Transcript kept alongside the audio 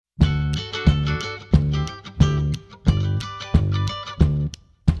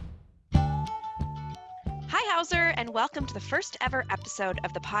Hauser, and welcome to the first ever episode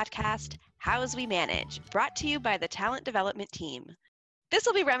of the podcast, How's We Manage, brought to you by the Talent Development Team. This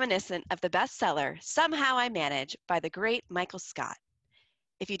will be reminiscent of the bestseller, Somehow I Manage, by the great Michael Scott.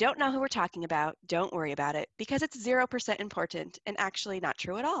 If you don't know who we're talking about, don't worry about it, because it's 0% important and actually not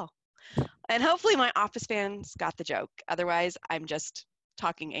true at all. And hopefully my Office fans got the joke. Otherwise, I'm just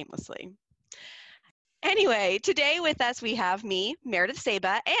talking aimlessly. Anyway, today with us we have me, Meredith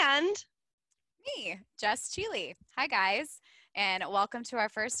Saba, and me, Jess Cheely. Hi, guys, and welcome to our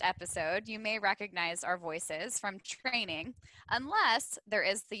first episode. You may recognize our voices from training, unless there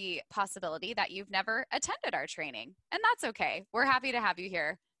is the possibility that you've never attended our training, and that's okay. We're happy to have you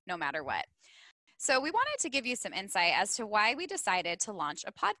here no matter what. So we wanted to give you some insight as to why we decided to launch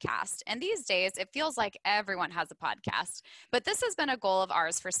a podcast. And these days, it feels like everyone has a podcast, but this has been a goal of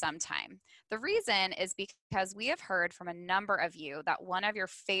ours for some time. The reason is because we have heard from a number of you that one of your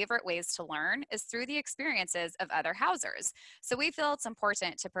favorite ways to learn is through the experiences of other housers. So we feel it's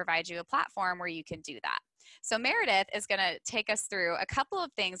important to provide you a platform where you can do that. So Meredith is going to take us through a couple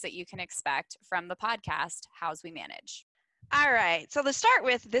of things that you can expect from the podcast, How's We Manage. all right, so to start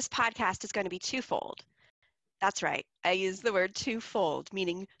with, this podcast is going to be twofold. That's right, I use the word twofold,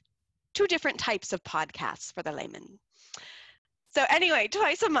 meaning two different types of podcasts for the layman. So anyway,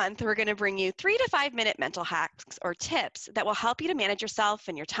 twice a month, we're going to bring you 3 to 5 minute mental hacks or tips that will help you to manage yourself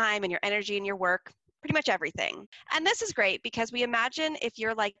and your time and your energy and your work, pretty much everything. And this is great because we imagine if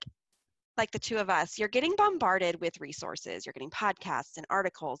you're like the two of us, you're getting bombarded with resources. You're getting podcasts and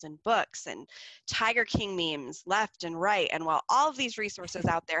articles and books and Tiger King memes left and right. And while all of these resources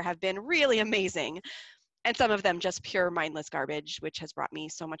out there have been really amazing, and some of them just pure mindless garbage, which has brought me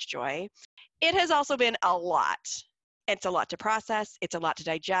so much joy, it has also been a lot. It's a lot to process, it's a lot to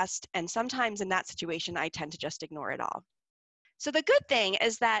digest, and sometimes in that situation, I tend to just ignore it all. So the good thing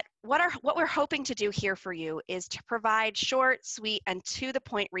is that what we're hoping to do here for you is to provide short, sweet, and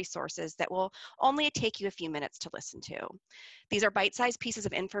to-the-point resources that will only take you a few minutes to listen to. These are bite-sized pieces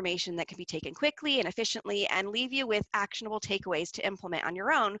of information that can be taken quickly and efficiently and leave you with actionable takeaways to implement on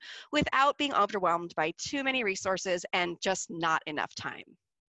your own without being overwhelmed by too many resources and just not enough time.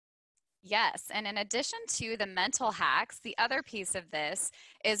 Yes, and in addition to the mental hacks, the other piece of this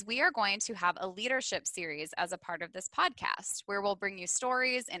is we are going to have a leadership series as a part of this podcast, where we'll bring you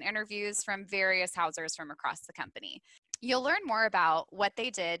stories and interviews from various housers from across the company. You'll learn more about what they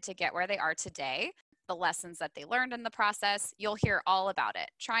did to get where they are today, the lessons that they learned in the process. You'll hear all about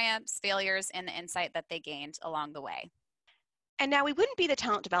it, triumphs, failures, and the insight that they gained along the way. And now we wouldn't be the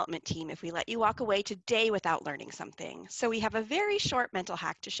talent development team if we let you walk away today without learning something. So we have a very short mental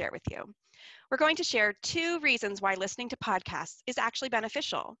hack to share with you. We're going to share 2 reasons why listening to podcasts is actually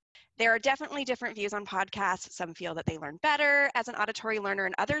beneficial. There are definitely different views on podcasts. Some feel that they learn better as an auditory learner,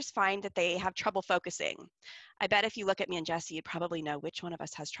 and others find that they have trouble focusing. I bet if you look at me and Jesse, you'd probably know which one of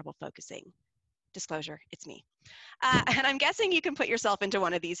us has trouble focusing. Disclosure, it's me. And I'm guessing you can put yourself into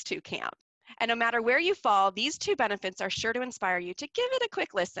one of these 2 camps. And no matter where you fall, these 2 benefits are sure to inspire you to give it a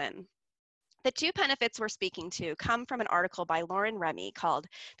quick listen. The 2 benefits we're speaking to come from an article by Lauren Remy called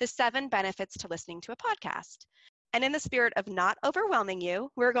The 7 Benefits to Listening to a Podcast. And in the spirit of not overwhelming you,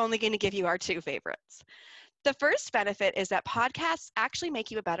 we're only going to give you our 2 favorites. The first benefit is that podcasts actually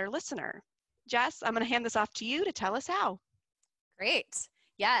make you a better listener. Jess, I'm going to hand this off to you to tell us how. Great.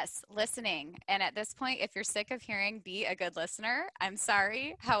 Yes, listening. And at this point, if you're sick of hearing be a good listener, I'm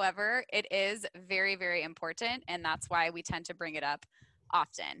sorry. However, it is very, very important, and that's why we tend to bring it up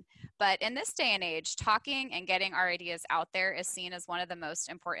often. But in this day and age, talking and getting our ideas out there is seen as one of the most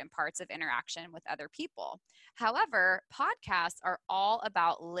important parts of interaction with other people. However, podcasts are all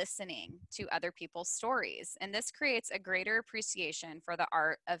about listening to other people's stories, and this creates a greater appreciation for the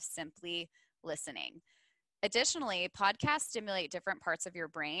art of simply listening. Additionally, podcasts stimulate different parts of your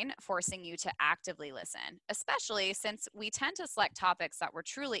brain, forcing you to actively listen, especially since we tend to select topics that we're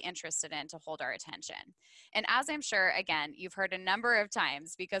truly interested in to hold our attention. And as I'm sure, again, you've heard a number of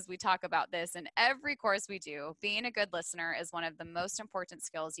times because we talk about this in every course we do, being a good listener is one of the most important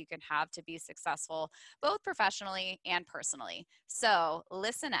skills you can have to be successful, both professionally and personally. So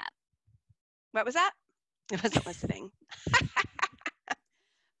listen up. What was that? I wasn't listening.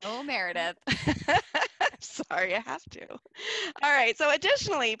 Oh, Meredith. Sorry, I have to. All right. So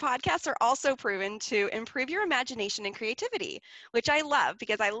additionally, podcasts are also proven to improve your imagination and creativity, which I love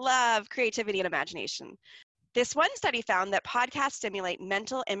because I love creativity and imagination. This one study found that podcasts stimulate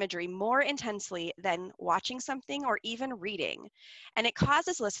mental imagery more intensely than watching something or even reading, and it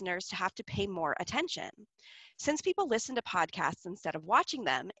causes listeners to have to pay more attention. Since people listen to podcasts instead of watching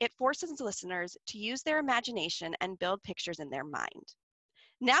them, it forces listeners to use their imagination and build pictures in their mind.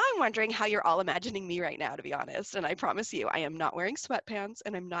 Now I'm wondering how you're all imagining me right now, to be honest. And I promise you, I am not wearing sweatpants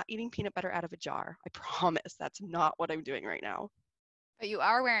and I'm not eating peanut butter out of a jar. I promise that's not what I'm doing right now. But you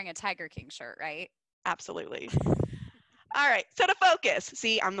are wearing a Tiger King shirt, right? Absolutely. All right, so to focus.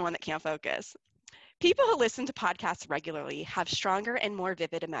 See, I'm the one that can't focus. People who listen to podcasts regularly have stronger and more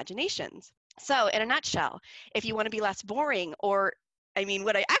vivid imaginations. So, in a nutshell, if you want to be less boring, or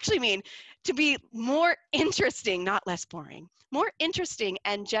what I actually mean, to be more interesting, not less boring, more interesting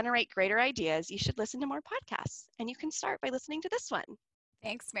and generate greater ideas, you should listen to more podcasts. And you can start by listening to this one.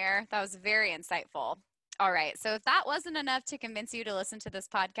 Thanks, Mare. That was very insightful. All right. So if that wasn't enough to convince you to listen to this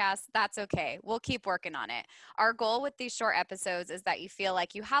podcast, that's okay. We'll keep working on it. Our goal with these short episodes is that you feel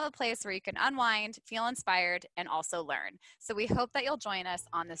like you have a place where you can unwind, feel inspired, and also learn. So we hope that you'll join us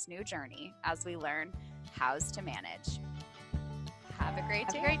on this new journey as we learn how's to manage. Have a great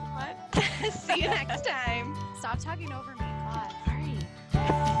day. Have a great one. See you next time. Stop talking over me. God.